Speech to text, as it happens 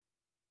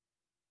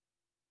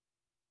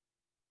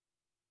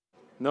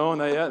No,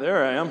 not yet.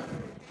 There I am.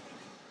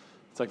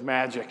 It's like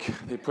magic.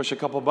 They push a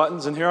couple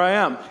buttons and here I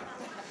am.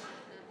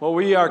 Well,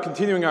 we are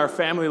continuing our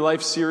family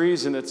life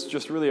series, and it's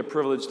just really a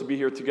privilege to be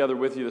here together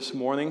with you this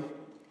morning.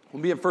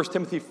 We'll be in 1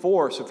 Timothy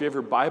 4, so if you have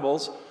your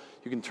Bibles,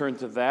 you can turn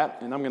to that,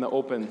 and I'm going to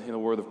open in a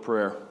word of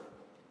prayer.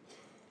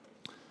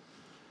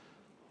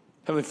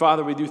 Heavenly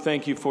Father, we do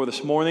thank you for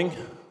this morning.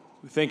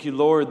 We thank you,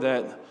 Lord,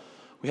 that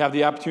we have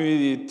the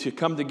opportunity to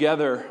come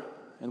together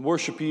and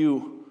worship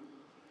you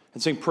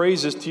and sing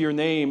praises to your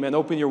name and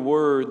open your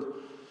word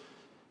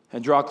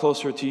and draw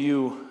closer to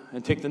you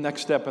and take the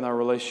next step in our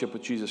relationship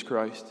with Jesus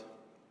Christ.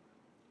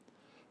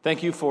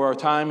 Thank you for our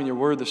time in your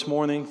word this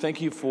morning.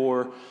 Thank you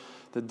for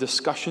the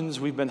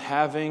discussions we've been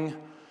having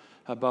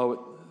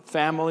about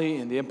family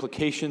and the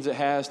implications it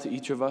has to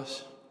each of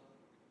us.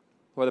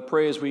 Lord, I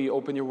pray as we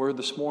open your word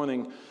this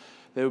morning,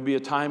 there would be a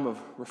time of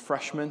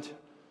refreshment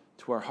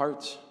to our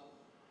hearts.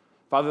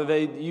 Father,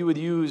 that you would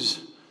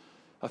use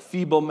a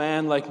feeble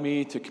man like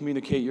me to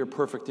communicate your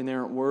perfect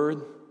inerrant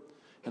word.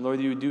 And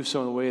Lord, you would do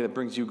so in a way that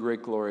brings you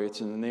great glory.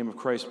 It's in the name of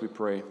Christ we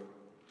pray.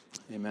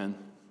 Amen.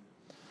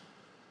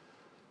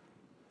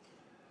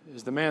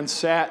 As the man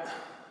sat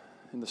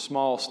in the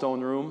small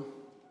stone room,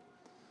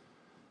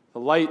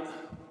 the light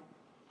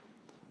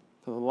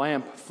of the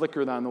lamp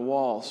flickered on the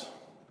walls.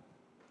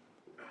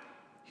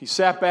 He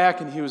sat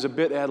back and he was a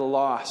bit at a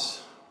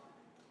loss.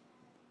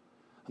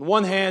 On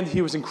one hand,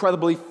 he was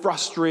incredibly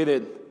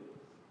frustrated.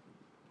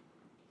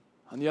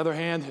 On the other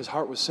hand, his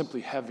heart was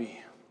simply heavy.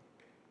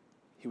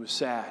 He was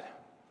sad.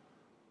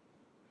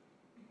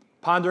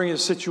 Pondering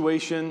his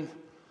situation,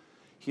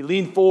 he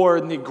leaned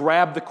forward and he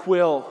grabbed the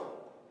quill.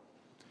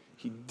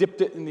 He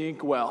dipped it in the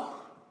inkwell.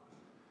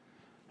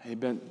 And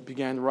he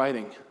began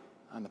writing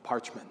on the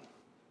parchment.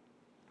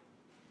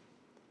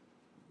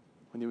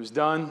 When he was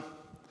done,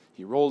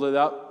 he rolled it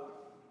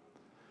up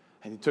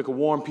and he took a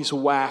warm piece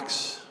of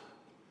wax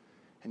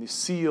and he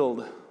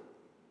sealed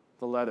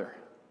the letter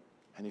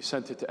and he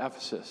sent it to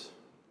Ephesus.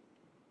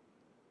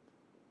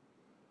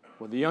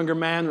 When the younger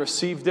man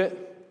received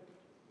it,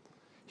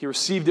 he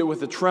received it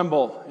with a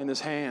tremble in his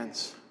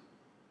hands.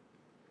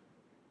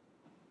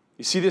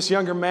 You see, this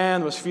younger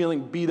man was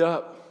feeling beat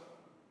up.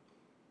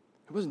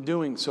 He wasn't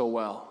doing so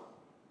well.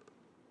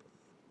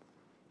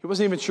 He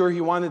wasn't even sure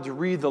he wanted to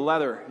read the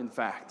letter, in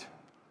fact.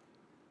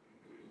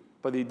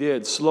 But he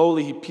did.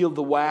 Slowly, he peeled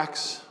the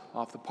wax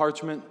off the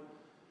parchment,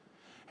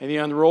 and he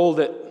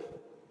unrolled it,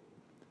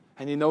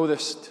 and he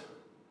noticed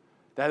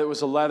that it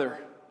was a letter,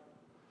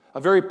 a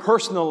very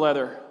personal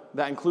letter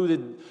that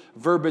included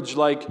verbiage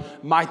like,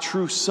 "my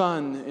true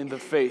son in the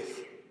faith."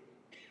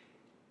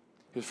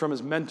 It was from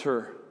his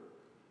mentor,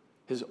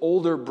 his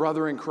older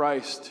brother in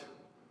Christ.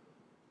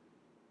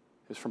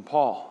 It was from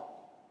Paul.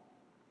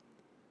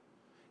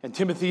 And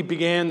Timothy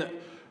began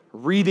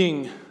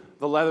reading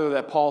the letter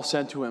that Paul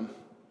sent to him.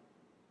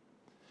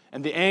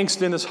 And the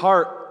angst in his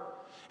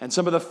heart and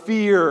some of the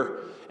fear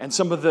and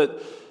some of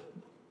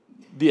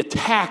the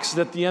attacks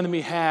that the enemy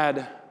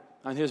had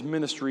on his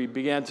ministry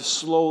began to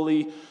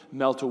slowly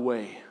melt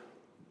away.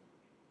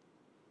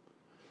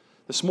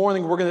 This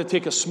morning, we're going to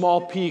take a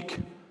small peek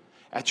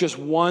at just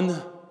one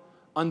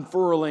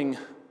unfurling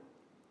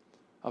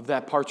of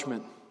that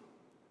parchment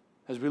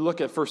as we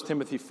look at 1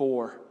 Timothy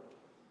 4.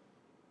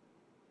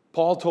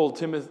 Paul told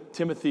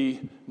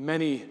Timothy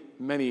many,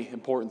 many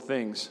important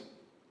things.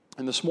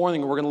 And this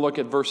morning, we're going to look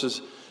at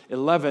verses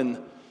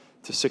 11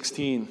 to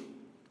 16.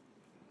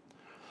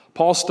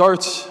 Paul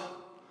starts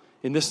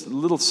in this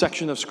little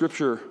section of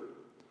Scripture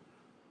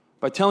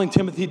by telling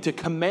Timothy to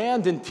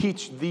command and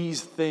teach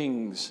these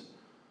things.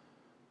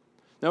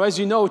 Now, as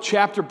you know,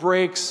 chapter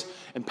breaks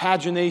and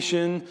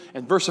pagination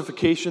and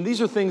versification,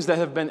 these are things that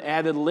have been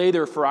added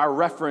later for our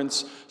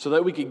reference so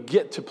that we could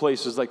get to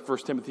places like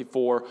 1 Timothy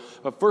 4.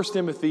 But 1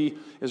 Timothy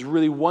is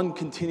really one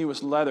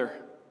continuous letter.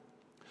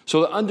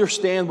 So to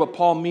understand what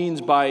Paul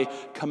means by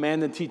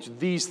command and teach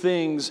these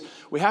things,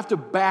 we have to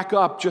back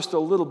up just a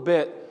little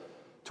bit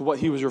to what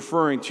he was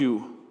referring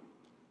to.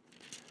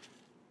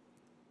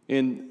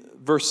 In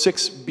verse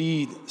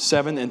 6b,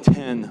 7, and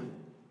 10,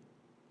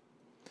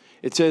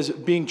 it says,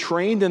 "Being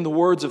trained in the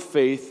words of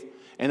faith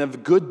and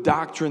of good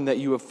doctrine that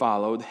you have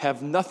followed,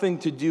 have nothing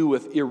to do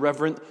with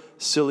irreverent,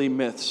 silly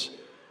myths.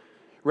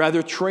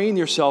 Rather, train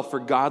yourself for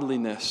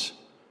godliness."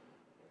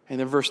 And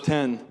in verse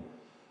 10,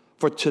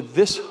 "For to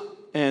this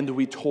end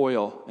we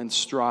toil and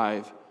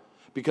strive,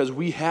 because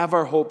we have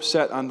our hope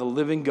set on the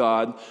living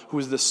God, who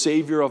is the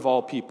Savior of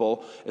all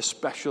people,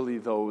 especially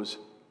those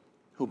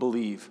who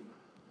believe."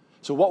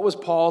 So what was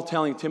Paul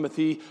telling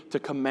Timothy to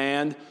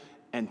command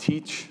and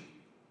teach?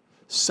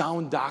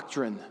 Sound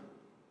doctrine.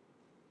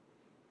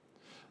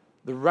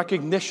 The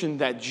recognition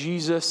that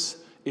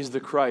Jesus is the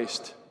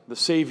Christ, the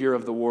Savior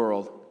of the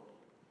world.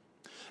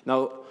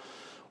 Now,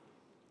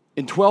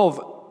 in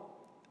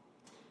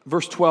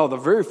verse 12, the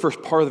very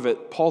first part of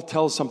it, Paul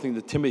tells something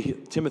to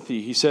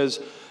Timothy. He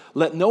says,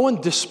 "Let no one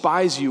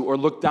despise you or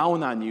look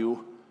down on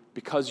you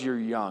because you're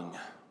young."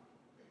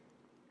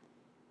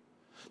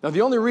 Now,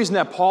 the only reason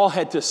that Paul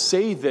had to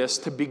say this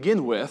to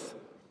begin with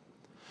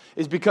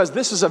is because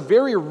this is a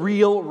very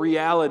real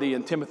reality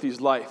in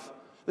Timothy's life.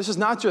 This is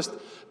not just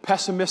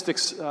pessimistic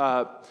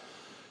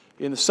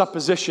in the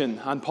supposition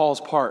on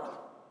Paul's part.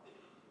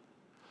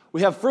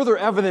 We have further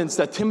evidence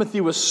that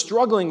Timothy was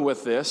struggling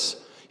with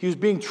this. He was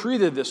being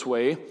treated this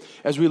way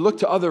as we look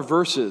to other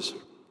verses.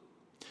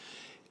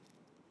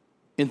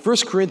 In 1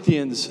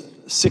 Corinthians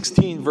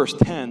 16, verse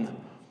 10,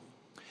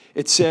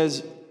 it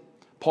says,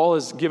 Paul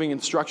is giving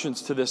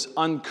instructions to this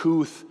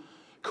uncouth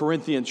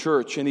Corinthian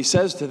church, and he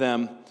says to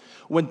them,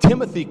 when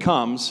Timothy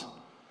comes,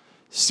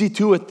 see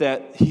to it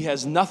that he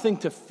has nothing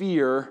to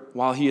fear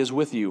while he is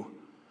with you,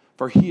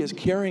 for he is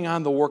carrying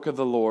on the work of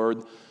the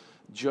Lord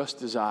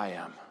just as I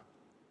am.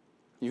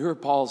 You hear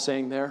what Paul's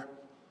saying there?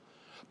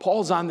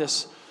 Paul's on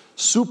this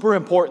super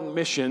important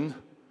mission,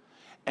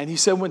 and he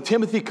said when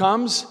Timothy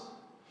comes,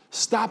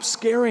 stop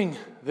scaring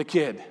the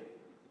kid.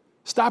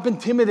 Stop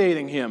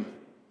intimidating him.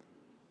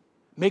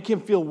 Make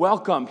him feel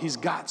welcome. He's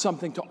got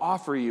something to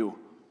offer you.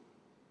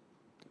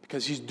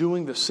 Because he's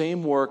doing the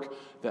same work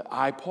that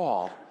I,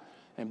 Paul,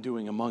 am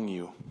doing among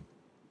you.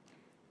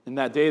 In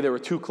that day, there were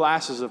two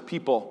classes of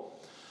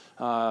people,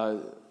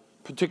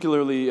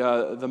 particularly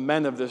the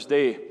men of this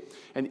day.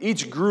 And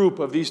each group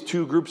of these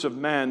two groups of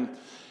men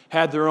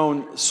had their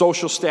own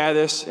social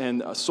status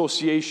and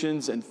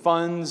associations and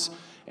funds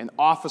and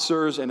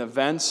officers and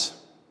events.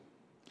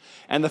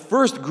 And the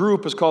first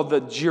group is called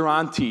the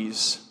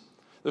Gerontes.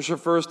 This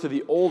refers to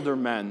the older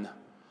men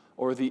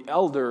or the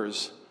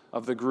elders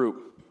of the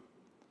group.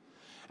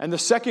 And the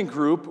second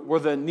group were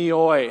the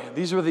Neoi.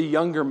 These were the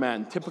younger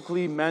men,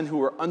 typically men who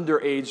were under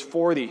age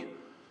 40.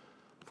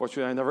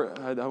 Fortunately,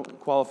 I don't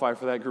qualify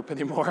for that group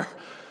anymore.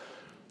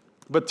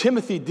 But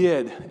Timothy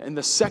did, and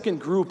the second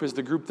group is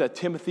the group that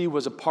Timothy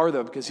was a part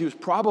of because he was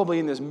probably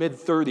in his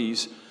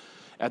mid-30s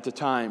at the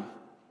time.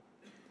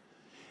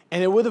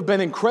 And it would have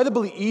been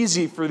incredibly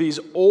easy for these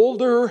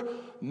older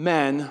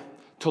men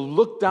to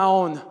look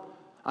down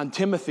on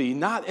Timothy,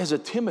 not as a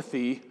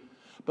Timothy,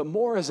 but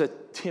more as a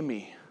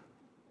Timmy.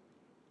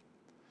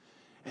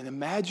 And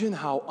imagine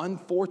how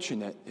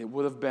unfortunate it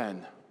would have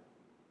been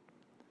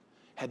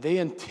had they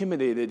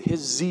intimidated his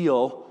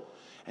zeal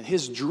and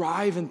his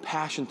drive and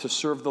passion to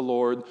serve the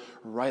Lord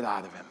right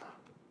out of him.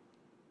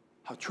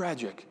 How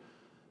tragic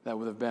that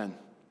would have been.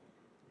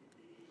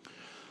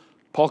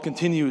 Paul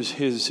continues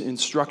his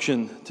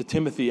instruction to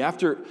Timothy.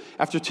 After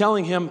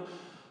telling him,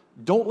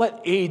 don't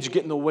let age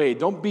get in the way.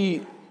 Don't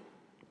be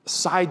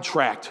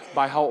sidetracked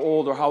by how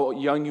old or how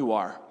young you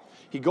are.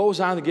 He goes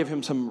on to give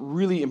him some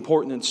really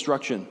important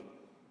instruction.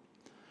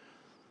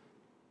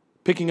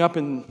 Picking up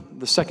in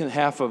the second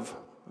half of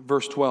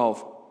verse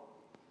 12,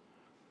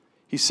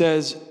 he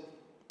says,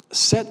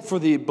 set for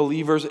the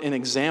believers an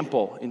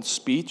example in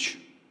speech,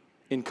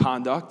 in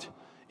conduct,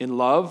 in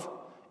love,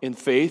 in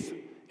faith,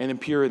 and in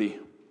purity.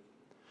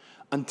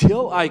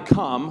 Until I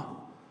come,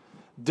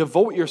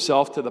 devote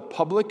yourself to the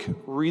public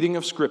reading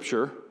of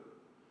Scripture,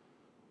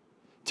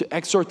 to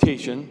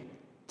exhortation,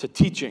 to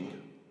teaching.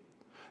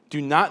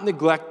 Do not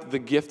neglect the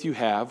gift you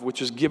have,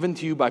 which is given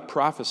to you by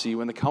prophecy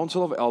when the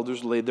council of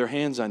elders laid their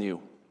hands on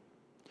you.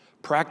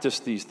 Practice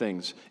these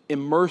things.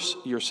 Immerse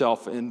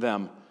yourself in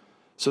them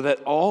so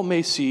that all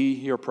may see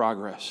your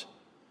progress.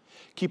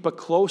 Keep a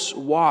close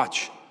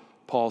watch,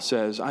 Paul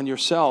says, on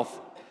yourself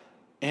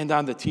and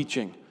on the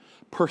teaching.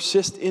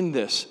 Persist in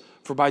this,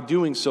 for by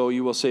doing so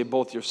you will save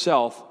both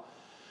yourself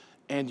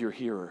and your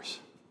hearers.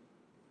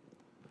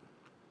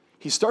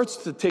 He starts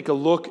to take a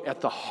look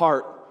at the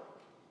heart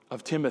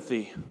of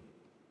Timothy.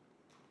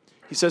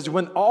 He says,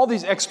 when all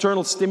these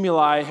external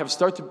stimuli have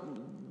started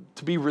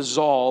to be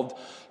resolved,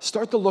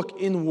 start to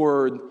look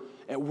inward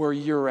at where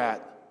you're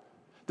at.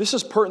 This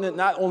is pertinent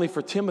not only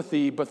for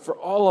Timothy, but for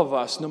all of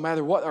us, no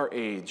matter what our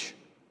age.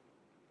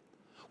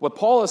 What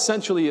Paul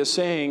essentially is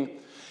saying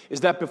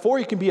is that before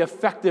you can be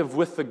effective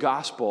with the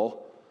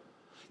gospel,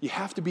 you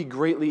have to be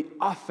greatly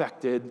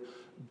affected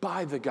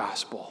by the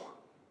gospel.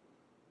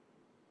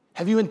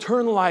 Have you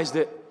internalized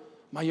it,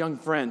 my young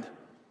friend?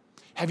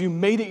 Have you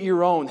made it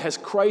your own? Has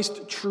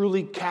Christ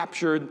truly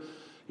captured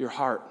your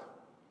heart?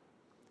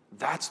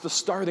 That's the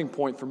starting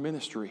point for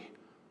ministry.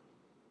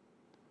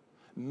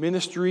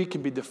 Ministry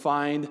can be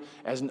defined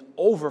as an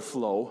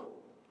overflow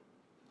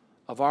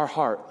of our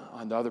heart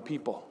onto other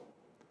people.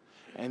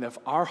 And if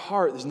our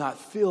heart is not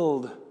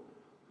filled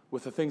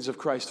with the things of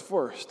Christ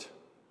first,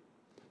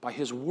 by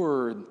His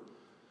Word,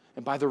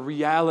 and by the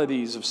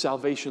realities of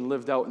salvation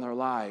lived out in our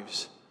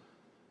lives,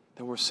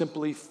 then we're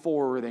simply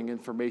forwarding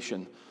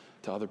information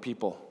to other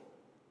people.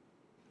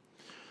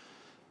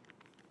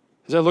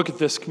 As I look at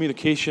this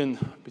communication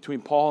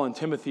between Paul and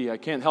Timothy, I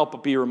can't help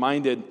but be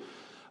reminded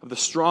of the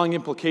strong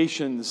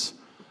implications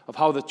of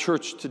how the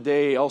church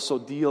today also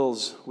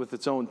deals with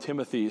its own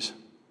Timothys.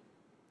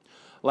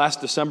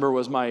 Last December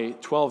was my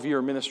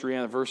 12-year ministry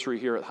anniversary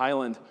here at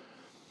Highland.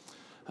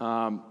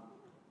 And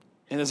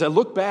as I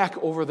look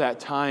back over that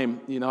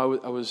time, I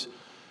was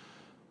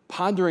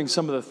pondering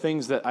some of the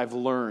things that I've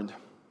learned.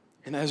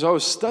 And as I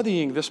was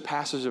studying this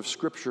passage of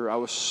Scripture, I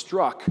was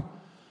struck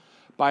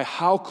by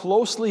how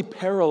closely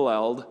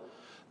paralleled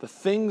the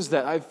things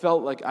that I've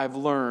felt like I've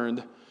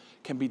learned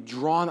can be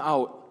drawn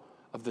out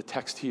of the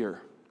text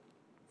here.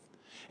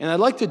 And I'd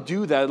like to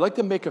do that. I'd like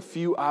to make a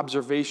few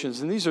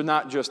observations. And these are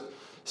not just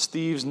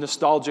Steve's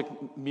nostalgic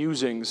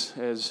musings,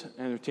 as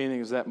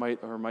entertaining as that might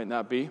or might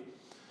not be.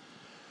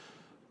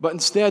 But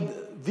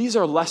instead, these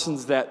are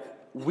lessons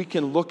that we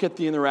can look at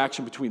the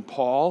interaction between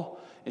Paul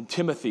and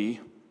Timothy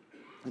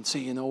and say,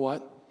 you know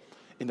what?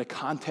 In the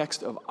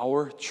context of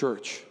our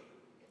church,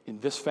 in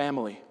this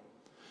family,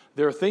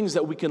 there are things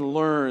that we can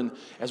learn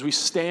as we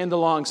stand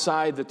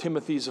alongside the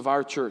Timothys of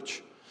our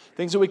church.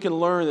 Things that we can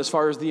learn as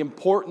far as the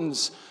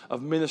importance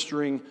of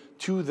ministering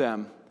to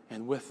them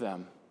and with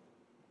them.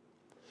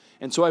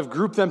 And so I've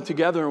grouped them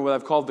together in what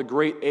I've called the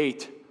Great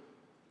Eight.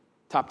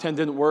 Top 10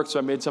 didn't work, so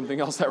I made something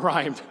else that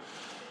rhymed.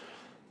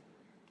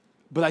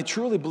 But I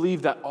truly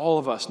believe that all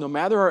of us, no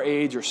matter our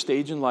age or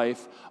stage in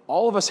life,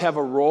 all of us have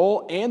a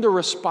role and a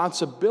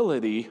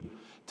responsibility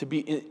to be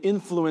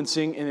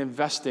influencing and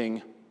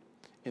investing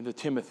in the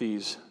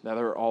Timothys that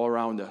are all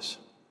around us.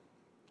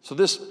 So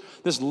this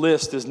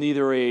list is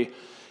neither a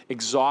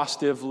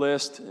exhaustive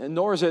list,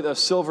 nor is it a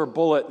silver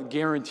bullet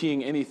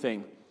guaranteeing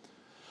anything.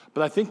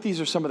 But I think these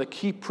are some of the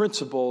key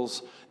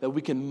principles that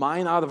we can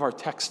mine out of our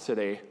text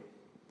today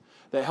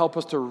that help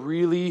us to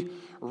really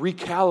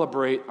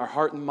recalibrate our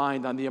heart and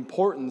mind on the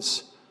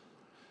importance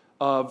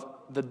of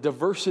the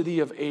diversity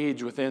of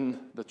age within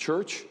the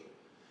church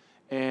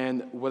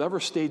and whatever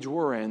stage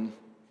we're in,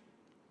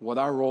 what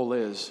our role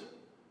is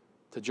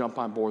to jump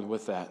on board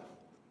with that.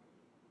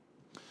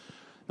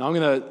 Now I'm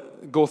going to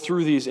go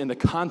through these in the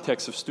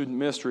context of student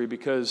ministry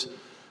because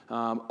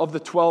of the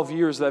 12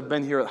 years that I've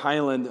been here at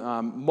Highland,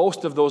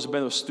 most of those have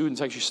been with students.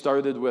 I actually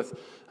started with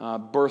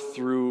birth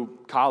through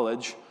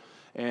college,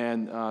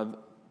 and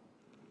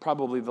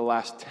probably the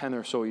last 10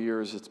 or so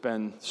years it's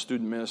been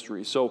student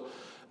ministry. So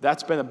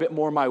that's been a bit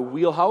more my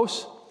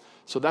wheelhouse.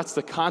 So that's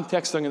the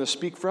context I'm going to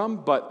speak from,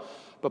 but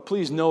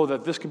please know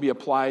that this can be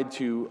applied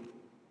to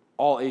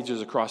all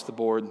ages across the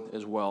board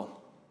as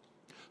well.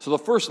 So the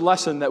first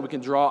lesson that we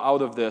can draw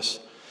out of this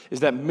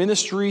is that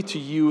ministry to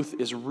youth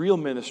is real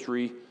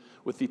ministry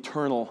with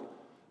eternal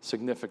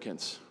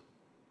significance.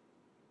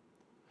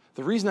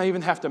 The reason I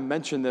even have to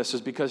mention this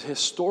is because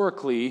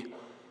historically,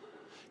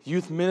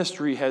 youth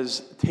ministry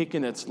has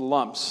taken its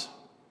lumps.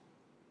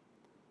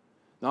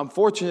 Now, I'm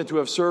fortunate to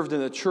have served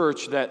in a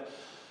church that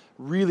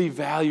really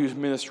values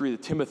ministry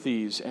to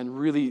Timothys and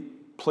really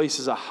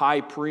places a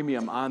high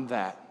premium on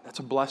that. That's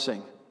a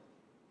blessing.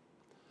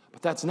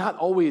 But that's not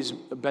always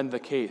been the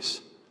case.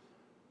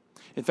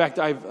 In fact,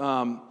 I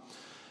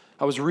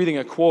was reading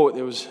a quote.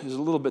 It was a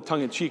little bit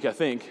tongue-in-cheek, I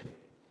think.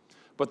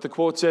 But the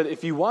quote said,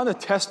 if you want to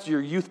test your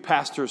youth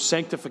pastor's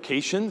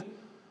sanctification,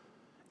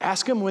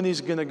 ask him when he's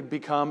going to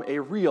become a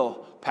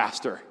real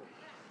pastor.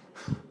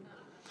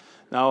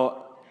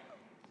 Now,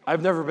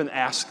 I've never been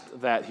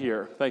asked that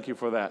here. Thank you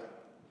for that.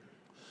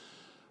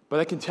 But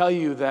I can tell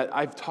you that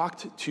I've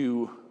talked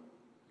to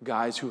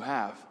guys who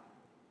have.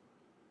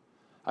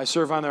 I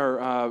serve on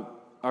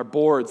our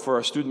board for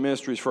our student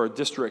ministries for our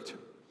district.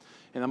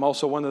 And I'm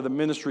also one of the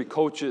ministry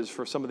coaches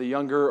for some of the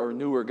younger or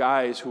newer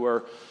guys who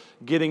are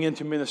getting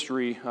into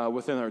ministry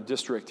within our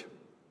district.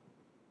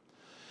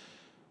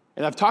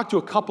 And I've talked to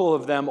a couple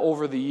of them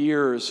over the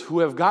years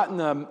who have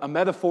gotten a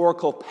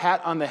metaphorical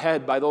pat on the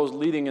head by those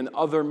leading in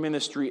other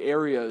ministry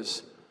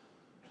areas.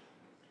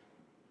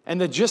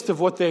 And the gist of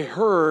what they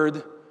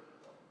heard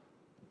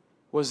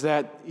was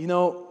that,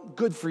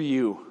 good for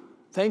you.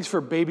 Thanks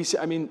for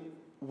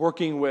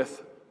working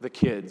with the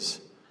kids.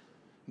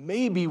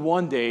 Maybe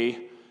one day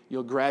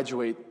you'll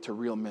graduate to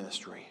real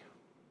ministry.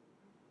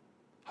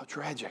 How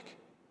tragic.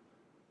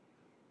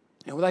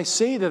 And what I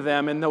say to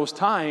them in those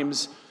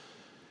times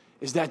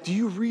is that, do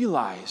you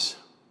realize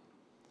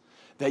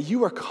that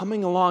you are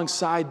coming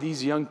alongside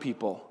these young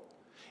people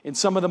in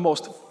some of the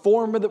most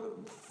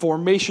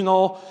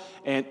formational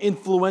and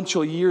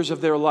influential years of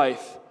their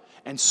life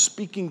and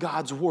speaking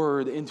God's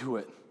word into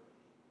it?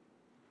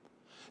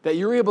 That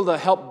you're able to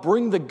help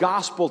bring the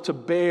gospel to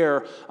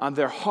bear on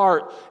their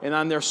heart and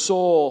on their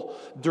soul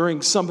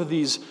during some of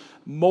these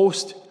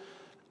most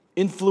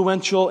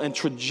influential and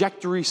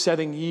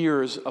trajectory-setting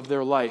years of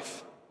their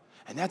life.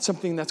 And that's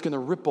something that's going to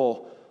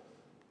ripple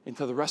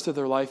into the rest of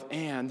their life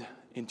and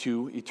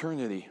into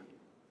eternity.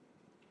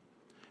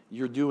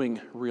 You're doing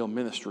real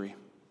ministry.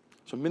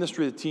 So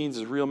ministry to teens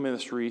is real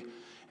ministry,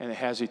 and it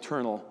has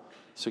eternal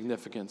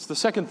significance. The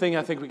second thing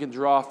I think we can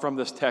draw from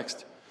this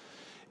text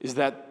is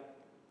that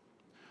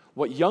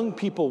what young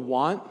people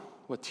want,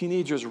 what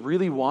teenagers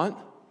really want,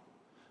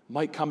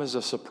 might come as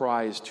a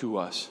surprise to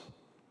us.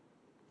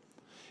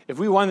 If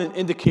we want an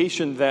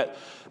indication that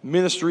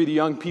ministry to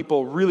young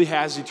people really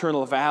has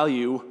eternal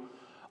value,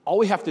 all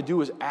we have to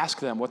do is ask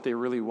them what they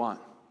really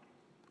want.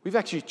 We've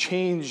actually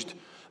changed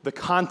the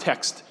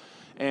context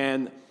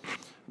and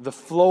the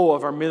flow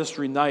of our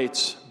ministry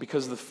nights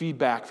because of the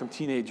feedback from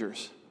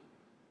teenagers.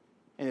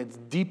 And it's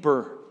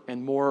deeper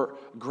and more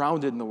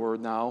grounded in the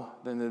Word now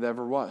than it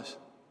ever was.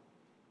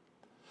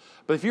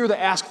 But if you were to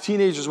ask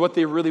teenagers what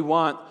they really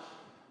want,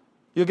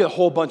 you'll get a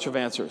whole bunch of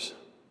answers.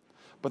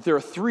 But there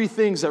are three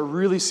things that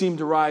really seem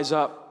to rise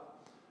up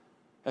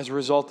as a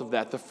result of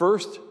that. The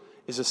first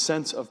is a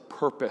sense of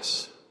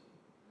purpose.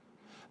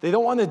 They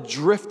don't want to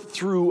drift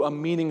through a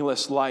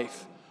meaningless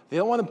life. They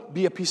don't want to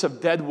be a piece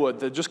of dead wood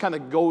that just kind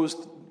of goes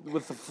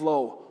with the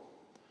flow.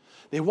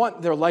 They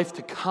want their life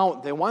to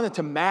count. They want it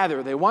to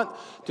matter. They want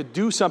to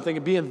do something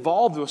and be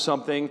involved with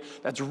something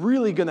that's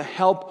really going to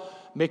help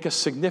make a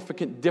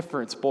significant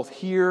difference, both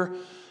here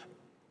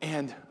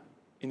and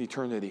in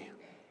eternity.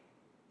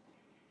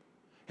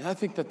 And I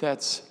think that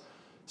that's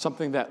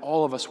something that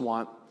all of us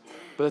want,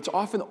 but it's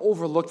often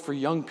overlooked for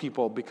young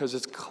people because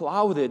it's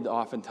clouded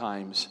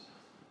oftentimes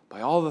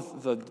by all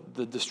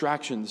the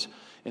distractions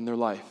in their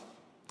life.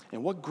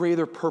 And what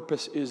greater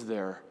purpose is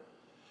there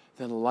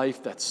than a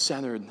life that's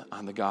centered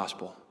on the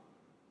gospel?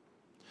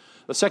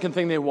 The second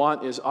thing they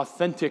want is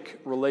authentic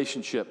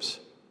relationships.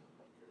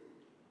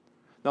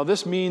 Now,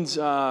 this means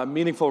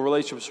meaningful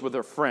relationships with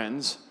their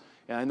friends.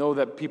 And I know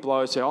that people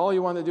always say, all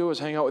you want to do is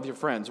hang out with your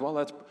friends.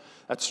 Well,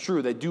 that's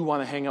true. They do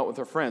want to hang out with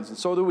their friends, and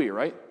so do we,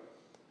 right?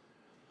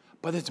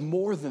 But it's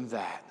more than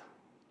that.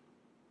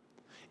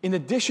 In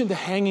addition to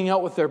hanging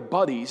out with their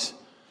buddies,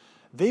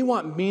 they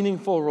want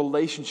meaningful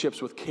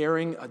relationships with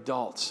caring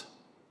adults.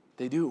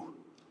 They do.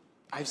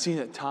 I've seen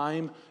it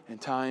time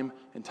and time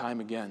and time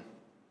again.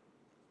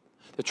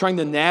 They're trying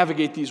to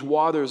navigate these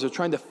waters. They're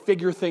trying to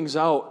figure things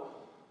out.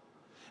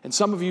 And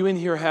some of you in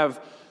here have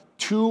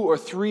 2 or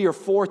 3 or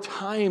 4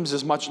 times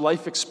as much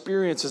life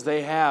experience as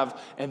they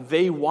have, and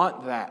they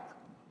want that.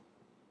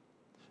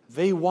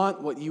 They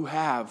want what you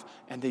have,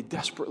 and they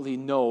desperately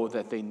know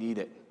that they need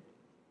it.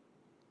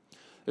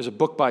 There's a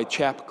book by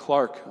Chap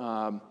Clark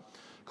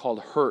called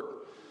Hurt,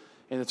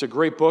 and it's a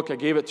great book. I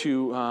gave it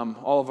to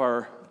all of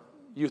our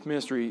youth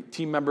ministry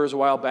team members a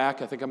while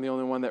back. I think I'm the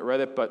only one that read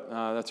it, but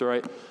that's all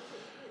right.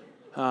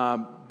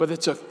 But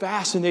it's a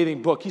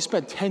fascinating book. He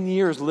spent 10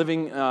 years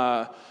living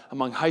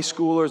among high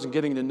schoolers and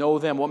getting to know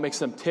them, what makes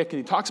them tick. And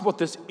he talks about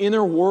this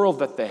inner world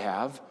that they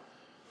have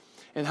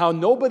and how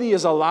nobody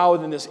is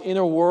allowed in this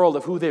inner world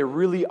of who they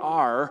really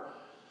are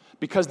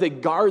because they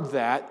guard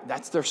that.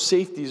 That's their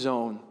safety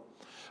zone.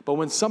 But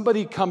when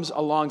somebody comes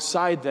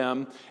alongside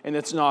them and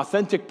it's an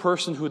authentic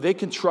person who they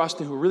can trust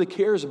and who really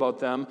cares about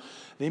them,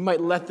 they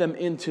might let them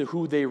into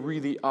who they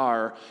really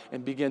are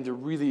and begin to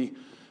really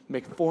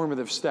make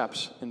formative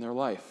steps in their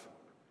life.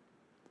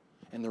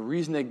 And the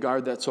reason they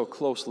guard that so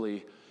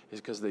closely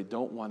is because they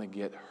don't want to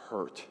get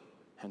hurt,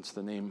 hence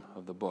the name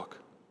of the book.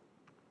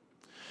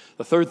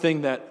 The third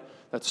thing that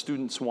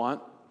students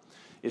want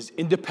is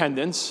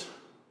independence.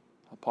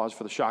 I'll pause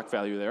for the shock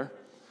value there.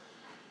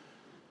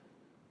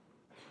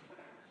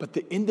 But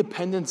the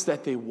independence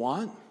that they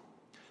want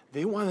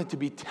it to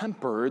be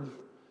tempered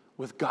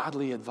with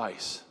godly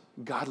advice,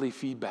 godly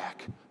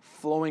feedback,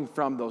 flowing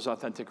from those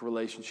authentic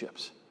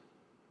relationships.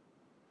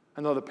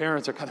 I know the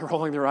parents are kind of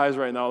rolling their eyes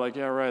right now, like,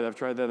 yeah, right, I've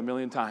tried that a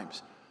million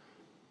times.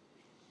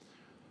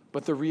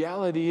 But the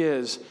reality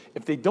is,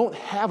 if they don't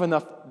have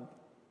enough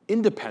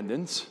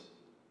independence,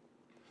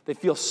 they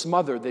feel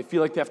smothered. They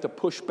feel like they have to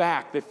push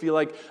back. They feel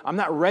like, I'm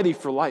not ready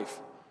for life.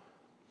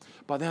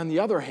 But on the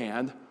other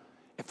hand,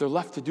 if they're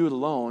left to do it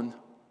alone,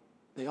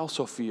 they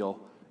also feel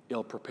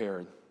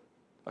ill-prepared.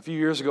 A few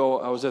years ago,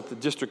 I was at the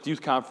district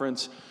youth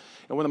conference,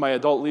 and one of my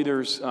adult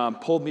leaders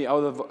pulled me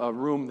out of a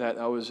room that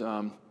I was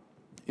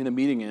in a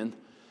meeting in.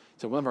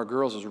 Said, one of our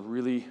girls is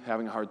really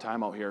having a hard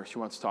time out here. She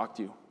wants to talk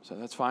to you. I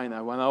said, that's fine.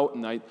 I went out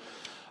and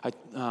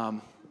I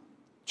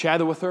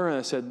chatted with her, and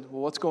I said,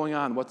 well, what's going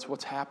on?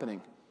 What's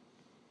happening?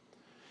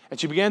 And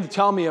she began to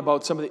tell me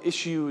about some of the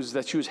issues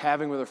that she was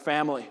having with her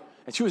family.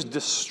 And she was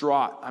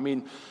distraught. I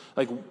mean,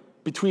 like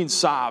between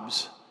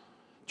sobs,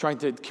 trying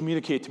to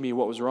communicate to me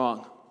what was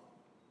wrong.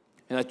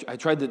 And I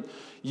tried to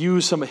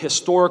use some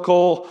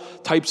historical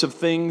types of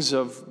things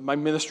of my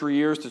ministry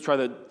years to try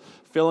to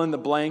fill in the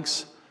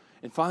blanks.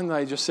 And finally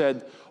I just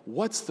said,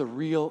 what's the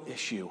real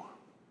issue?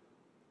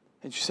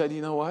 And she said,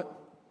 you know what?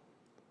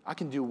 I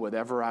can do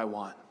whatever I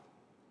want.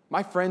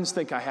 My friends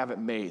think I have it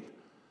made.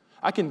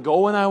 I can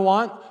go when I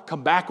want,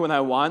 come back when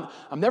I want.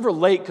 I'm never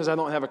late because I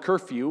don't have a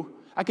curfew.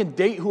 I can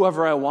date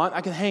whoever I want.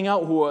 I can hang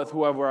out with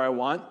whoever I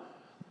want.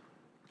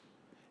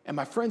 And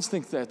my friends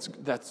think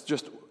that's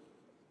just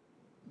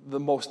the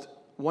most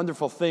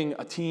wonderful thing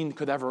a teen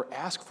could ever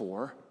ask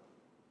for.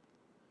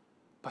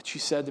 But she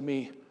said to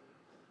me,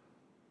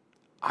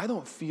 I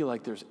don't feel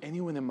like there's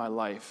anyone in my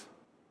life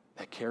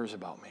that cares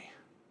about me.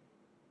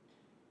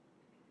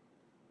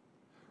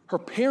 Her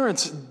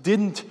parents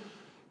didn't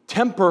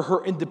temper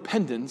her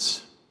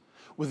independence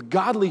with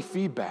godly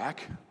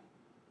feedback,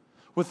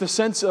 with the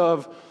sense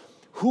of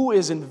who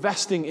is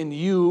investing in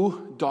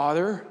you,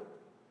 daughter,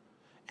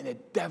 and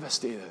it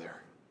devastated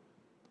her.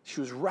 She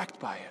was wrecked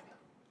by it.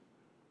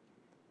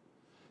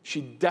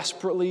 She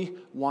desperately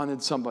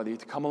wanted somebody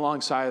to come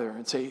alongside her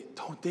and say,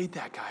 don't date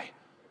that guy.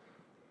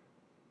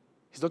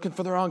 He's looking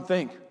for the wrong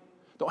thing.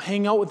 Don't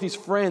hang out with these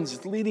friends.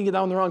 It's leading you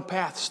down the wrong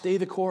path. Stay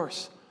the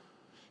course.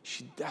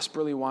 She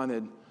desperately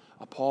wanted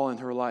a Paul in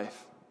her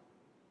life,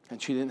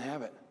 and she didn't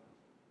have it.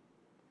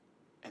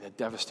 And it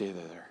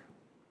devastated her.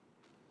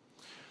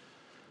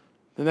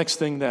 The next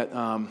thing that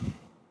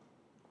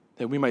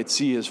we might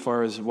see as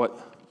far as what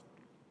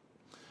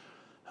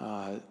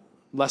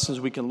lessons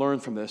we can learn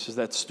from this is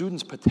that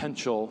students'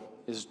 potential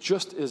is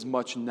just as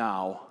much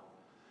now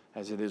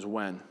as it is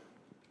when.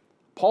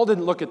 Paul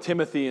didn't look at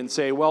Timothy and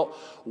say, well,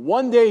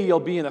 one day you'll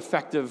be an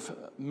effective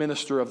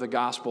minister of the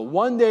gospel.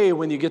 One day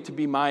when you get to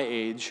be my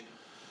age.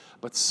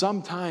 But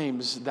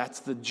sometimes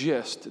that's the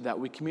gist that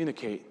we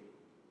communicate.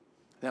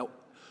 That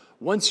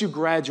once you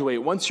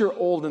graduate, once you're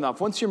old enough,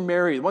 once you're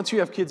married, once you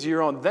have kids of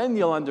your own, then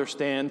you'll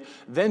understand,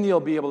 then you'll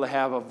be able to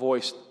have a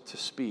voice to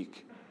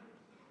speak.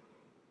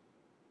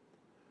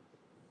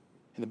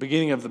 In the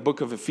beginning of the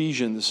book of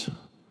Ephesians,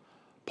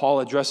 Paul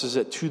addresses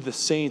it to the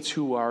saints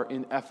who are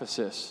in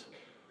Ephesus.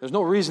 There's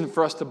no reason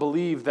for us to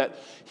believe that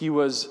he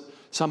was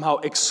somehow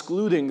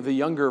excluding the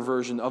younger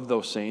version of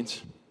those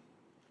saints.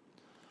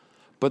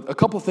 But a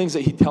couple things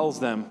that he tells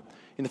them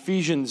in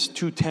Ephesians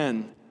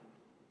 2:10,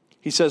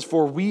 he says,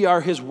 "For we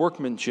are his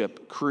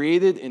workmanship,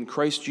 created in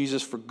Christ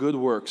Jesus for good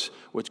works,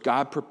 which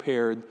God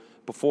prepared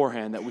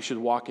beforehand that we should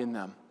walk in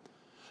them."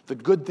 The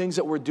good things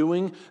that we're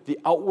doing, the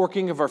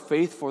outworking of our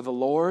faith for the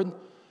Lord,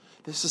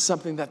 this is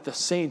something that the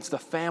saints, the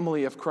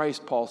family of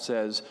Christ, Paul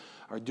says,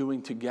 are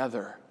doing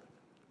together.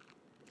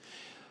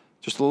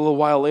 Just a little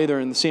while later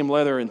in the same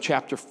letter in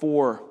chapter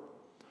 4,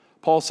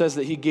 Paul says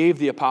that he gave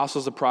the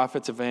apostles, the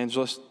prophets,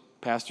 evangelists,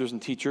 pastors,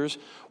 and teachers.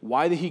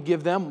 Why did he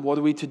give them? What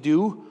are we to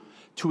do?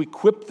 To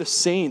equip the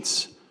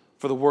saints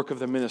for the work of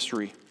the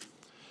ministry,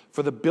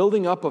 for the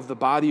building up of the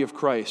body of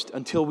Christ,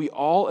 until we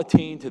all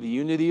attain to the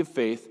unity of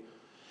faith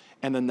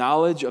and the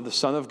knowledge of the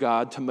Son of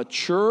God, to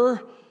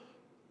mature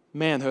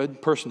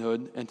manhood,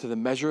 personhood, and to the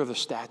measure of the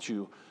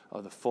stature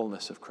of the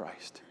fullness of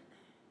Christ.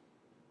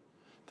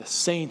 The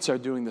saints are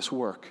doing this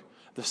work.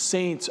 The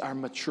saints are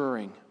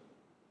maturing.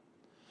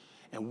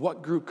 And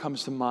what group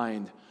comes to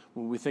mind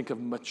when we think of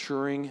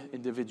maturing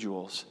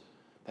individuals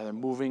that are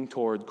moving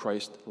toward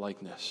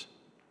Christ-likeness?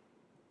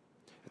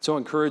 It's so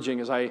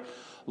encouraging as I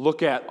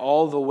look at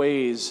all the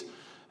ways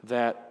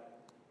that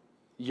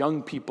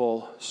young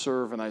people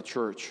serve in our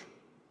church.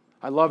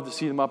 I love to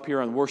see them up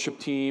here on worship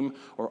team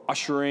or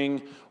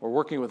ushering or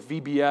working with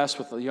VBS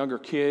with the younger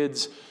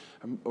kids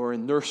or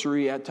in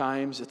nursery at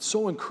times. It's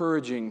so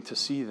encouraging to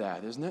see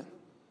that, isn't it?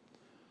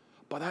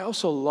 But I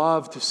also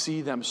love to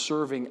see them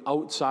serving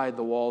outside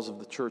the walls of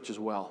the church as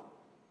well.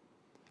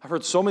 I've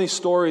heard so many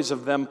stories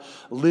of them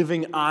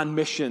living on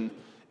mission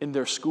in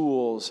their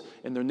schools,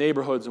 in their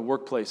neighborhoods and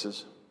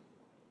workplaces.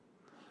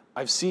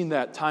 I've seen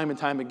that time and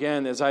time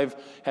again as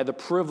I've had the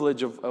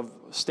privilege of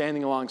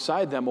standing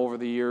alongside them over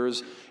the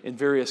years in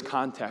various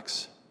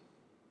contexts.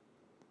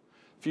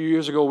 A few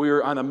years ago, we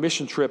were on a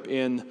mission trip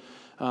in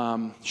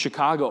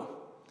Chicago.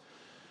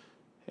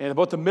 And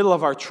about the middle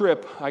of our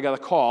trip, I got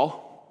a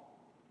call.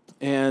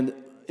 And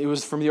it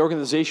was from the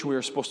organization we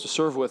were supposed to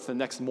serve with the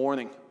next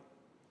morning.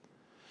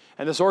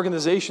 And this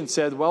organization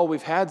said, well,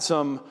 we've had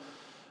some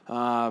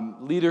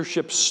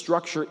leadership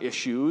structure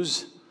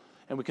issues,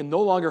 and we can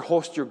no longer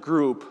host your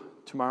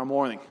group tomorrow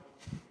morning.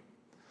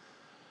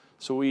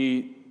 So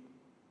we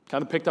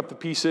kind of picked up the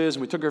pieces,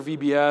 and we took our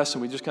VBS,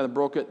 and we just kind of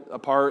broke it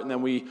apart, and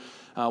then we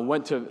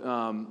went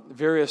to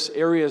various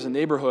areas and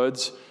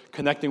neighborhoods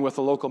connecting with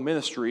the local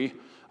ministry,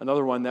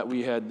 another one that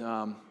we had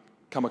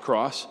come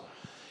across.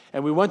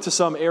 And we went to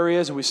some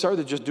areas, and we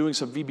started just doing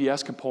some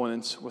VBS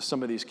components with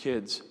some of these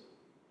kids.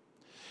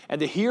 And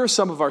to hear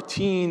some of our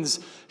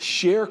teens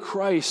share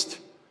Christ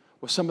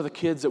with some of the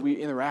kids that we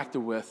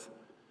interacted with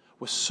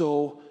was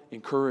so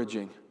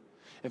encouraging.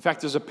 In fact,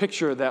 there's a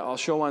picture that I'll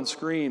show on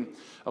screen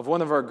of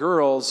one of our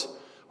girls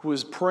who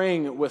was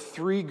praying with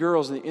 3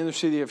 girls in the inner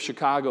city of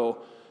Chicago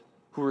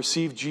who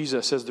received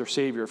Jesus as their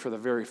Savior for the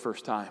very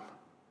first time.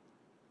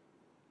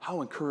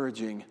 How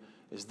encouraging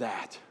is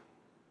that?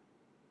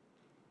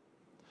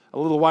 A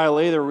little while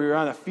later, we were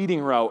on a feeding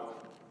route.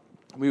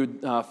 We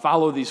would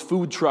follow these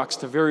food trucks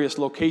to various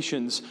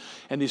locations,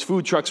 and these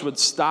food trucks would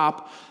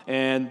stop,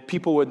 and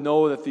people would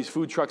know that these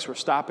food trucks were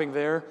stopping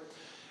there,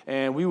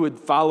 and we would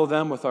follow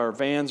them with our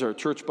vans or a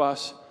church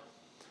bus,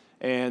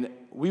 and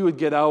we would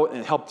get out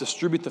and help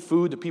distribute the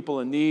food to people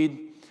in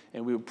need,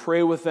 and we would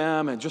pray with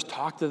them and just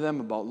talk to them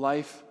about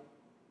life.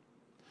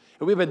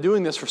 And we've been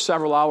doing this for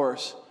several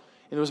hours,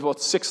 and it was about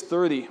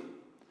 6:30.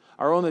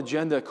 Our own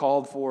agenda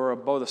called for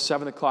about a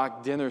 7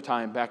 o'clock dinner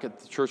time back at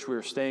the church we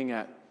were staying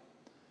at.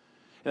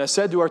 And I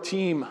said to our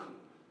team, I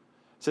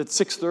said,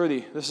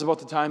 6:30, this is about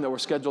the time that we're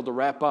scheduled to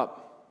wrap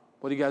up.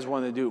 What do you guys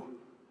want to do?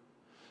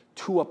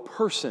 To a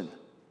person,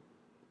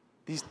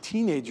 these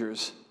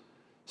teenagers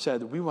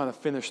said, we want to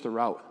finish the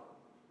route.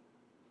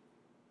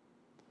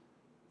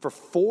 For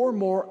 4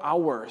 more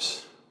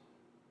hours,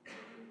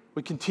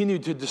 we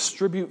continued to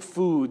distribute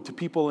food to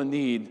people in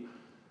need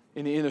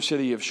in the inner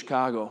city of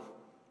Chicago.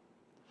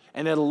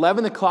 And at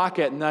 11 o'clock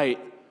at night,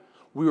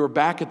 we were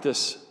back at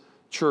this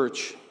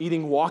church,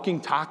 eating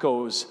walking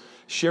tacos,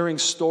 sharing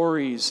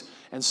stories,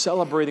 and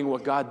celebrating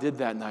what God did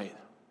that night.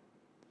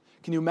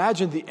 Can you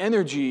imagine the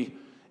energy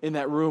in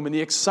that room and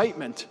the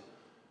excitement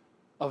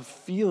of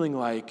feeling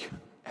like,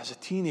 as a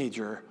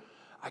teenager,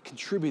 I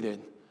contributed,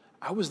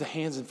 I was the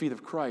hands and feet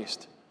of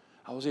Christ.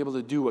 I was able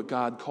to do what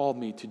God called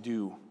me to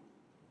do.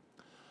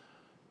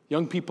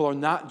 Young people are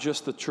not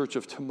just the church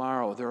of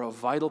tomorrow. They're a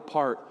vital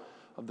part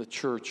of the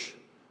church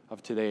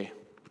of today.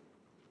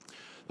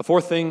 The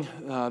fourth thing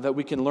that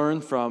we can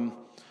learn from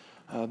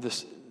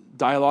this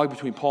dialogue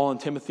between Paul and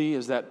Timothy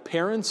is that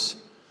parents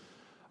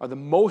are the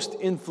most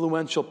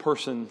influential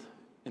person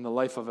in the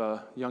life of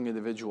a young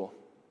individual.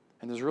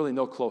 And there's really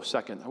no close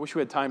second. I wish we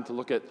had time to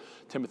look at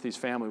Timothy's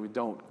family. We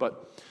don't.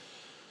 But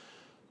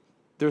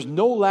there's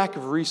no lack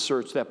of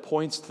research that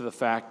points to the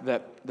fact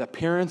that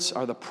parents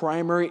are the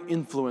primary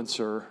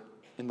influencer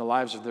in the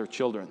lives of their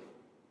children.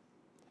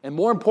 And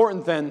more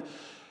important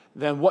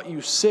than what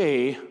you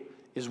say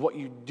is what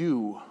you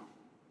do,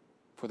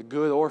 for the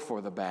good or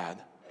for the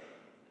bad.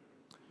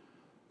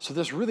 So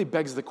this really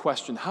begs the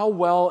question, how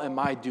well am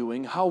I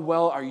doing? How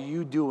well are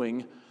you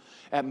doing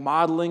at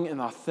modeling an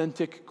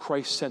authentic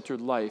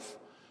Christ-centered life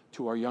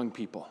to our young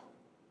people?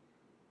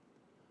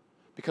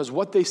 Because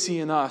what they see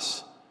in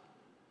us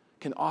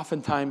can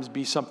oftentimes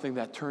be something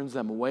that turns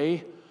them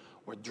away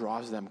or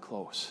draws them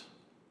close.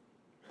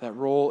 That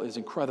role is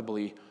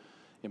incredibly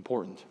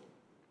important.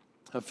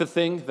 The fifth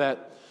thing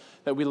that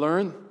we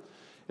learn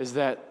is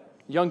that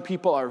young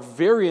people are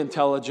very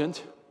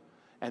intelligent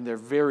and they're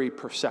very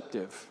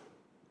perceptive.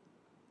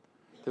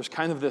 There's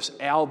kind of this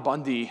Al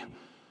Bundy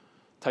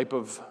type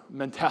of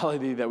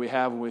mentality that we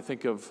have when we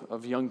think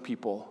of young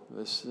people,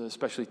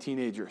 especially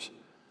teenagers.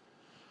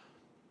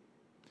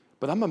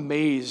 But I'm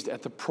amazed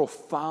at the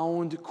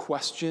profound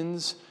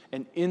questions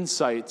and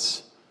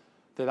insights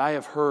that I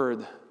have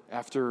heard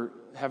after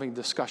having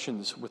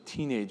discussions with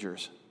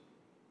teenagers.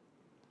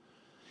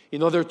 You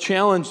know, they're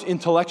challenged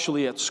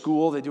intellectually at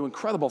school. They do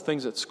incredible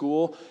things at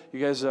school. You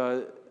guys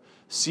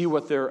see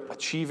what they're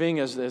achieving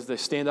as they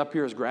stand up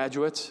here as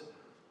graduates.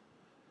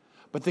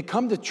 But they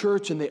come to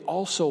church and they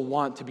also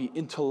want to be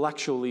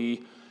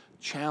intellectually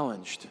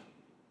challenged.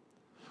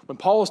 When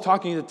Paul was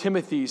talking to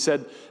Timothy, he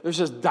said, there's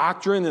this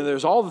doctrine and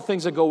there's all the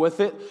things that go with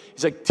it.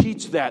 He's like,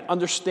 teach that,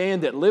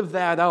 understand it, live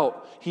that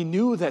out. He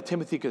knew that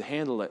Timothy could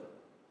handle it.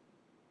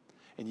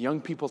 And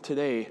young people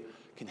today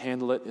can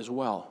handle it as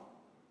well.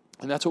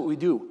 And that's what we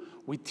do.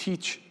 We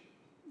teach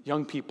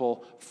young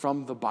people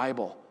from the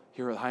Bible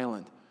here at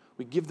Highland.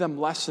 We give them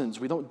lessons.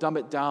 We don't dumb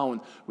it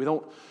down. We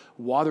don't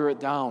water it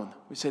down.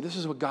 We say, this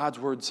is what God's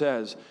Word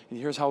says, and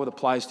here's how it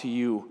applies to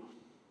you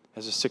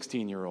as a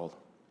 16-year-old.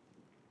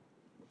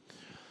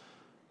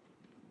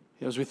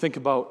 As we think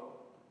about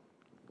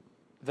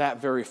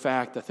that very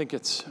fact, I think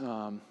it's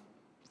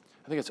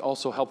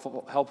also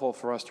helpful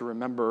for us to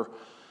remember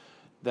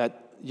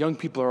that young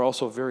people are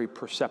also very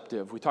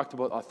perceptive. We talked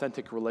about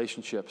authentic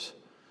relationships.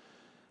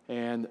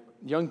 And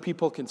young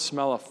people can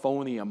smell a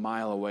phony a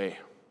mile away.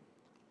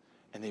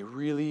 And they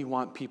really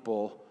want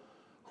people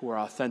who are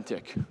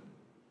authentic.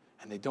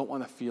 And they don't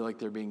want to feel like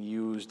they're being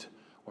used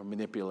or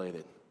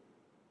manipulated.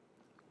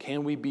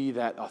 Can we be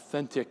that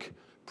authentic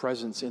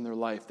presence in their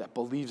life that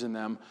believes in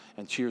them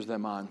and cheers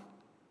them on?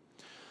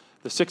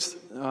 The sixth,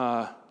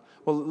 let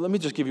me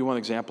just give you one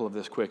example of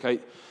this quick.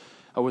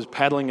 I was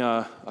paddling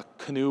a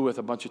canoe with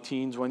a bunch of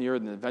teens one year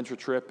at an adventure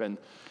trip, and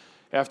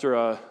after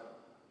a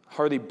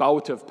hearty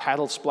bout of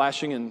paddle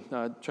splashing and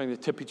trying to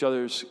tip each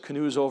other's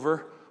canoes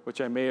over,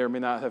 which I may or may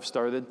not have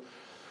started,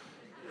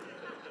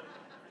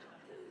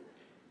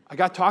 I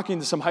got talking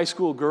to some high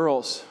school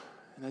girls,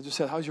 and I just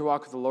said, how's your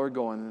walk with the Lord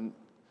going?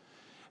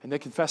 And they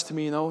confessed to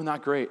me,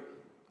 not great.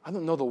 I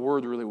don't know the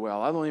Word really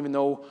well. I don't even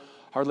know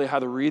hardly how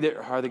to read it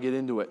or how to get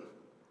into it.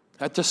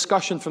 That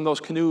discussion from those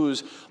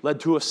canoes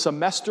led to a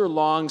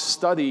semester-long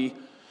study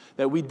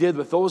that we did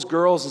with those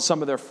girls and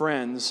some of their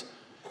friends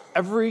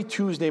every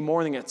Tuesday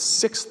morning at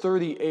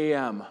 6:30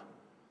 a.m.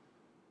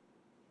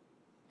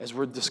 as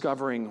we're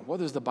discovering,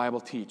 what does the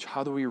Bible teach?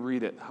 How do we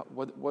read it?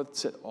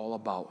 What's it all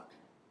about?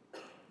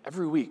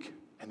 Every week,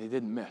 and they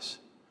didn't miss.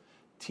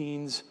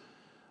 Teens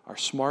are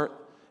smart,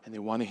 and they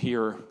want to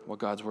hear what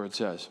God's Word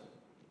says.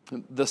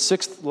 The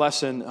sixth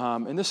lesson,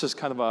 and this is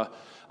kind of a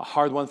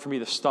hard one for me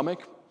to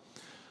stomach,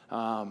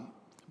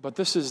 but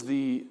this is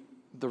the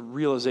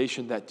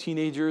realization that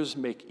teenagers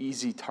make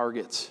easy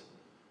targets.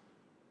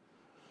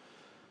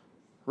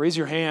 Raise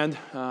your hand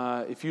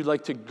if you'd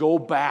like to go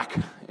back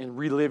and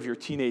relive your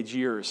teenage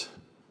years.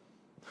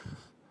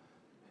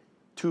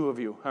 2 of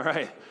you, all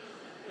right.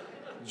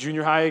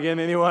 Junior high again,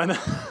 anyone?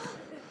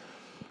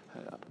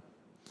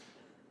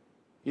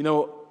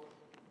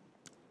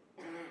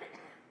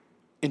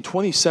 In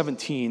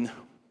 2017,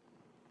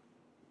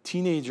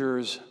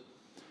 teenagers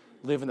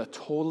live in a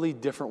totally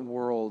different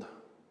world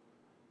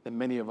than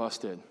many of us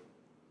did.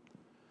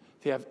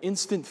 They have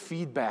instant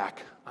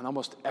feedback on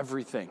almost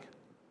everything.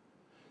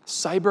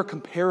 Cyber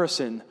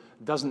comparison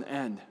doesn't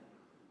end.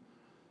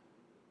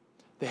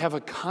 They have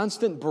a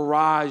constant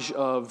barrage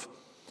of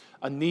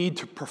a need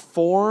to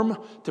perform,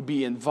 to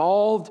be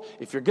involved.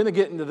 If you're going to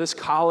get into this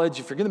college,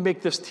 if you're going to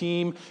make this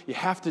team, you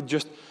have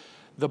to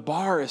the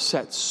bar is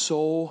set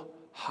so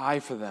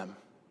high for them.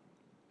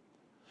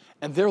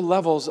 And their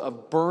levels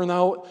of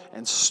burnout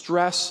and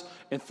stress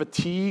and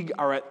fatigue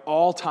are at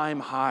all-time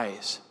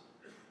highs.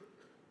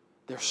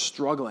 They're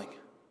struggling.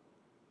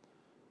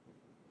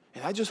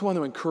 And I just want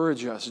to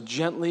encourage us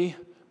gently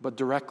but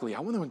directly.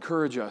 I want to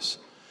encourage us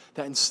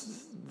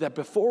that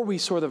before we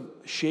sort of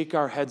shake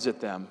our heads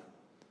at them,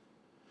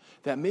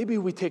 that maybe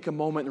we take a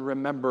moment and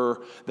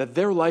remember that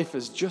their life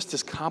is just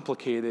as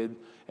complicated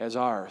as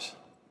ours.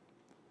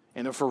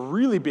 And if we're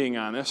really being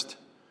honest,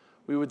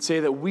 we would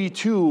say that we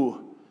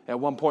too, at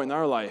one point in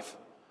our life,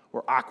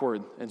 were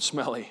awkward and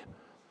smelly.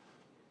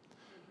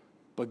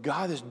 But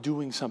God is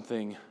doing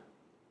something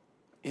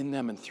in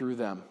them and through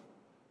them,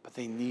 but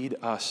they need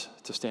us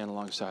to stand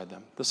alongside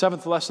them. The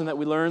seventh lesson that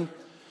we learn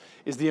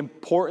is the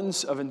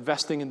importance of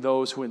investing in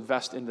those who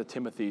invest in the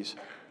Timothys.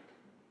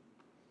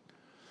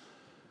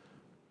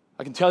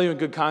 I can tell you in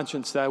good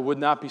conscience that I would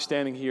not be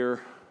standing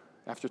here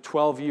after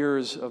 12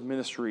 years of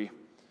ministry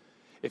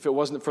if it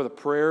wasn't for the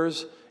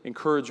prayers,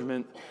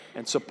 encouragement,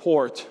 and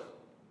support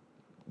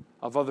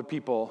of other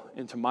people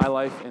into my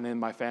life and in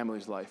my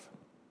family's life.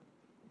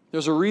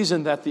 There's a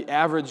reason that the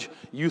average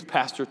youth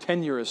pastor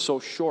tenure is so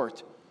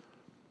short.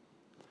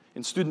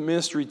 In student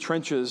ministry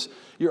trenches,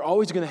 you're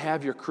always going to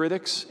have your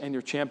critics and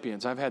your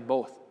champions. I've had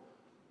both.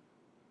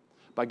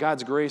 By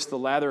God's grace, the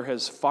latter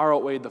has far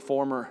outweighed the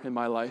former in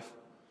my life.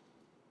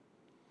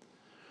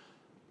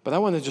 But I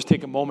want to just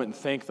take a moment and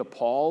thank the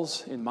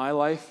Pauls in my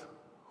life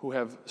who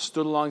have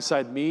stood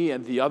alongside me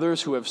and the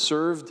others who have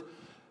served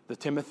the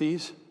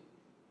Timothys.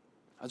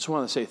 I just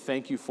want to say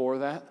thank you for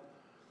that.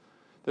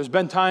 There's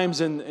been times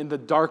in the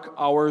dark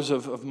hours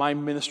of my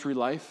ministry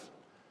life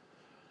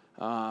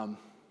that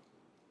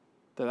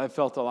I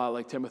felt a lot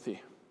like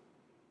Timothy.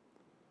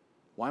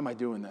 Why am I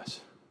doing this?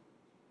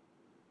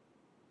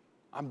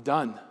 I'm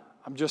done.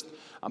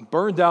 I'm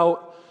burned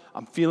out.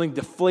 I'm feeling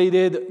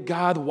deflated.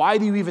 God, why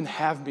do you even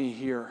have me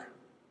here?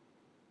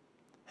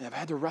 And I've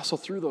had to wrestle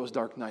through those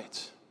dark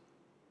nights.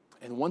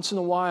 And once in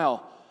a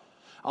while,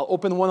 I'll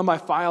open one of my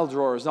file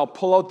drawers and I'll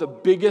pull out the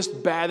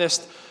biggest,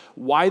 baddest,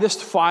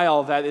 widest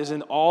file that is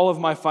in all of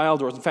my file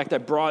drawers. In fact, I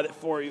brought it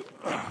for you.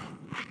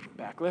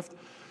 Backlift.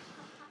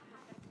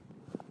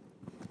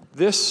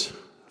 This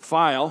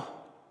file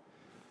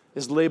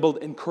is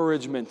labeled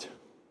encouragement.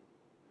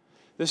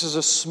 This is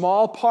a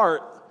small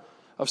part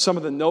of some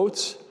of the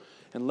notes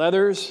and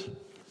letters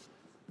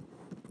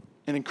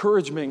and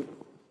encouragement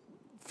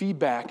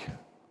feedback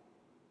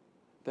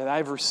that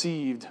I've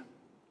received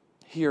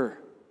here.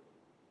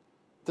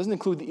 It doesn't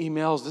include the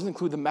emails, doesn't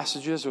include the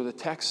messages or the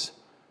texts.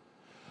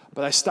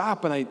 But I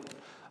stop and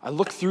I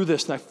look through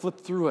this and I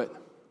flip through it.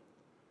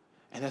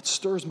 And it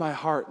stirs my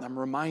heart and I'm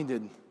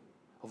reminded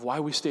of why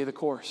we stay the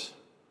course.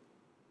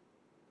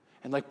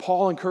 And like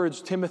Paul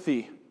encouraged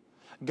Timothy,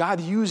 God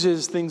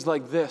uses things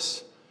like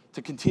this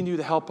to continue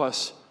to help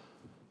us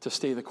to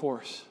stay the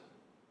course.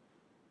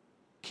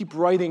 Keep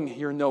writing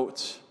your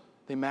notes.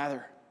 They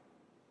matter.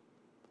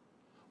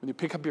 When you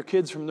pick up your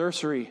kids from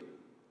nursery,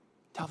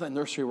 tell that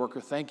nursery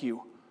worker, thank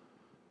you.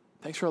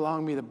 Thanks for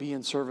allowing me to be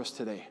in service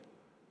today.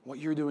 What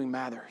you're doing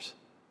matters.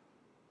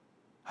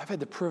 I've had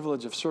the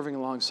privilege of serving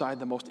alongside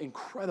the most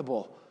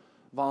incredible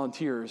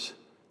volunteers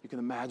you can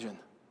imagine.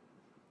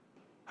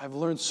 I've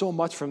learned so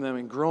much from them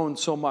and grown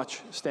so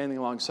much standing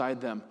alongside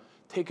them.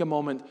 Take a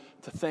moment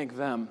to thank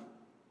them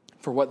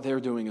for what they're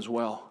doing as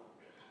well.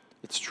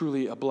 It's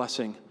truly a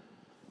blessing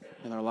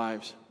in our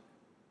lives.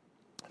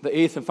 The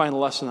eighth and final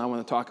lesson I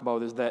want to talk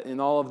about is that in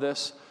all of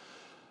this,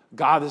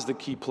 God is the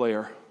key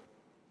player.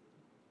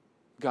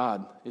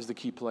 God is the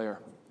key player.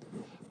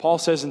 Paul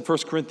says in 1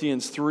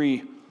 Corinthians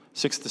 3,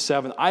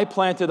 6-7, I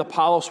planted,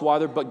 Apollos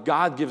watered, but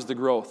God gives the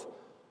growth.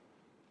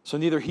 So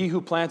neither he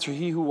who plants or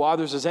he who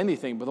waters is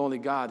anything, but only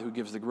God who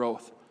gives the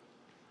growth.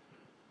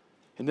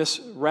 In this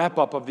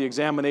wrap-up of the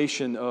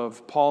examination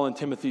of Paul and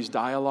Timothy's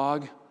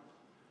dialogue,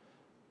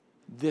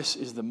 this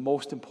is the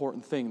most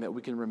important thing that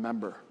we can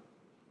remember.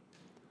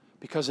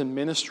 Because in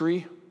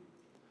ministry,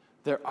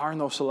 there are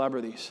no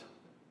celebrities.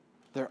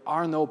 There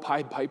are no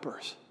Pied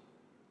Pipers.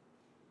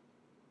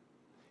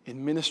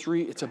 In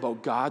ministry, it's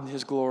about God and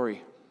His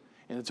glory.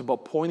 And it's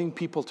about pointing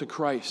people to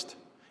Christ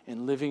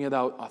and living it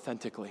out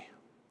authentically.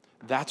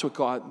 That's what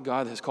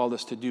God has called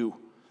us to do.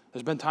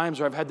 There's been times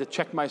where I've had to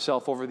check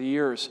myself over the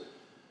years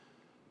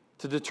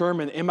to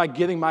determine, am I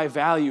getting my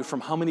value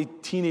from how many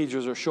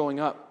teenagers are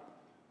showing up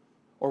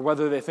or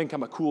whether they think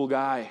I'm a cool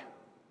guy.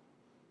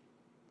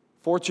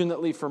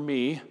 Fortunately for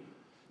me,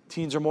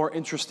 teens are more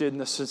interested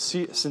in a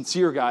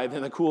sincere guy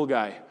than a cool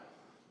guy.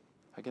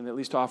 I can at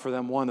least offer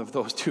them one of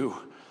those two.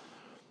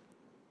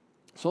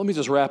 So let me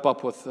just wrap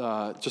up with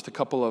just a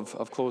couple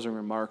of closing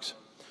remarks.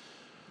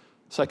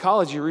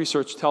 Psychology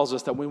research tells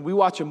us that when we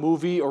watch a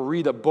movie or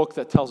read a book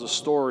that tells a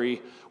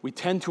story, we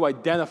tend to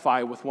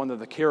identify with one of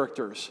the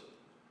characters.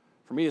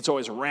 For me, it's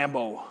always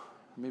Rambo.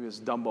 Maybe it's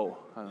Dumbo.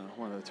 I don't know,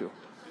 one of the two.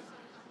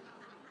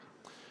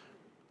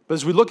 But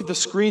as we look at the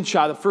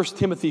screenshot of 1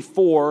 Timothy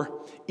 4,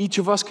 each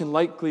of us can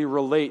likely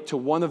relate to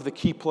one of the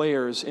key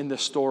players in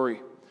this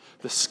story.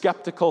 The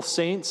skeptical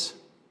saints,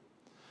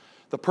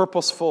 the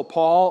purposeful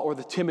Paul, or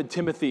the timid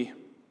Timothy.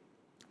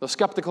 The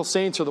skeptical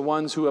saints are the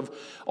ones who have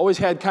always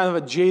had kind of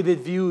a jaded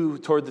view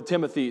toward the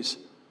Timothys.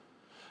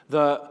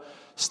 The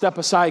step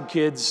aside,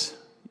 kids.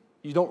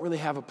 You don't really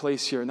have a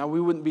place here. Now,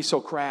 we wouldn't be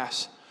so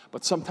crass,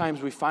 but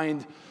sometimes we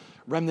find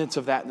remnants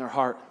of that in our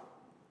heart.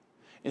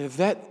 And if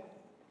that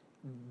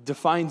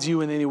defines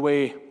you in any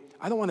way,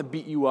 I don't want to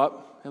beat you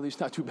up, at least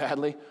not too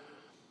badly,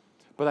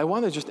 but I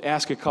want to just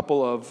ask a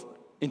couple of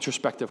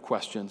introspective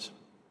questions.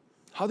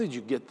 How did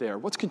you get there?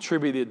 What's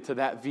contributed to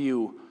that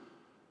view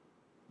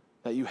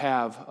that you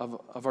have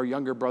of our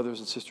younger brothers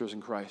and sisters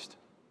in Christ?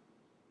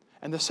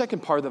 And the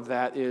second part of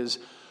that is,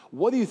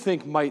 what do you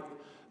think might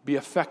be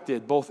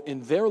affected both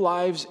in their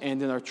lives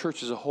and in our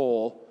church as a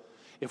whole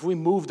if we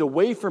moved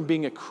away from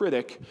being a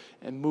critic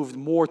and moved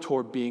more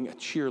toward being a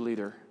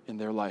cheerleader in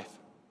their life?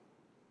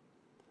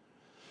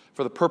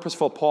 For the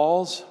purposeful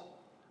Pauls,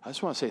 I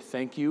just want to say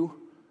thank you.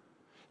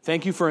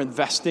 Thank you for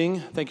investing.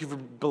 Thank you for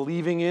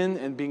believing in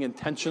and being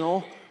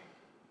intentional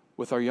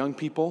with our young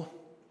people.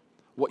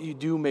 What you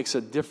do makes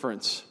a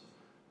difference.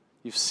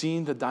 You've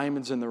seen the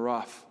diamonds in the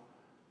rough.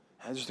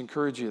 I just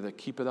encourage you to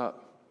keep it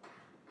up.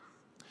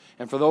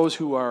 And for those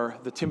who are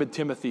the timid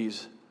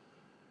Timothys,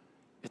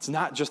 it's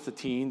not just the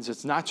teens,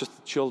 it's not just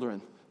the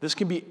children. This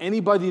can be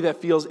anybody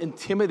that feels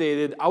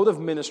intimidated out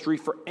of ministry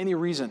for any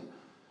reason.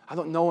 I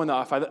don't know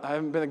enough. I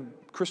haven't been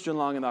a Christian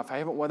long enough. I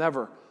haven't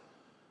whatever.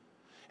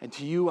 And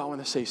to you, I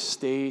want to say,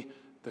 stay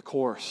the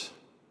course.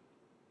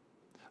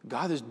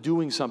 God is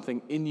doing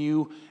something in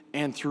you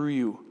and through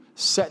you.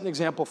 Set an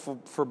example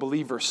for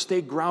believers.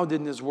 Stay grounded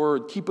in His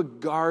Word. Keep a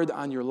guard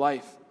on your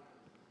life.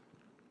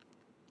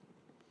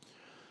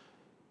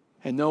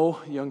 And know,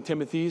 young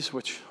Timothys,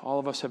 which all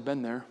of us have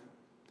been there,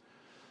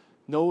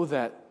 know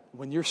that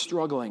when you're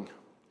struggling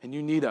and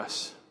you need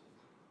us,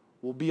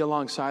 we'll be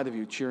alongside of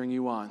you, cheering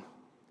you on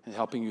and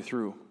helping you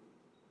through.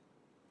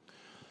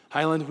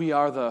 Highland, we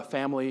are the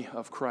family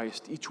of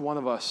Christ. Each one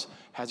of us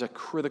has a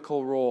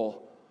critical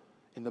role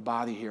in the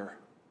body here.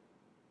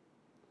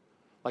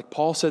 Like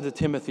Paul said to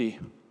Timothy,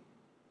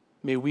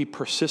 may we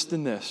persist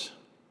in this,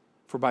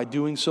 for by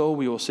doing so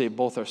we will save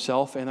both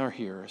ourselves and our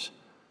hearers.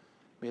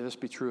 May this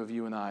be true of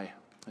you and I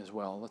as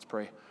well. Let's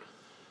pray.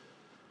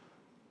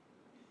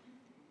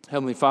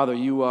 Heavenly Father,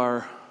 you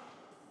are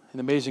an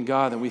amazing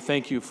God, and we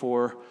thank you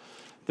for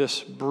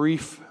this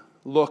brief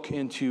look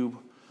into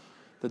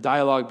the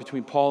dialogue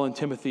between Paul and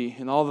Timothy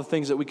and all the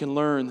things that we can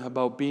learn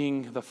about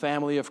being the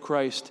family of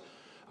Christ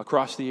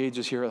across the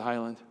ages here at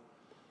Highland.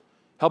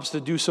 Helps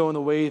to do so in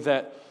a way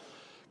that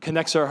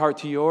connects our heart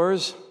to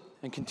yours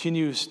and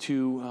continues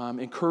to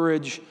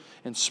encourage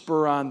and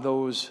spur on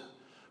those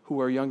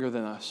who are younger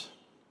than us.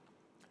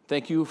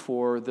 Thank you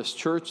for this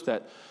church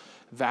that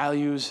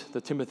values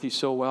the Timothy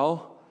so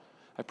well.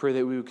 I pray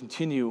that we would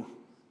continue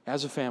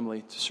as a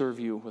family to serve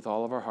you with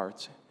all of our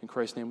hearts. In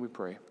Christ's name we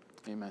pray.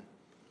 Amen.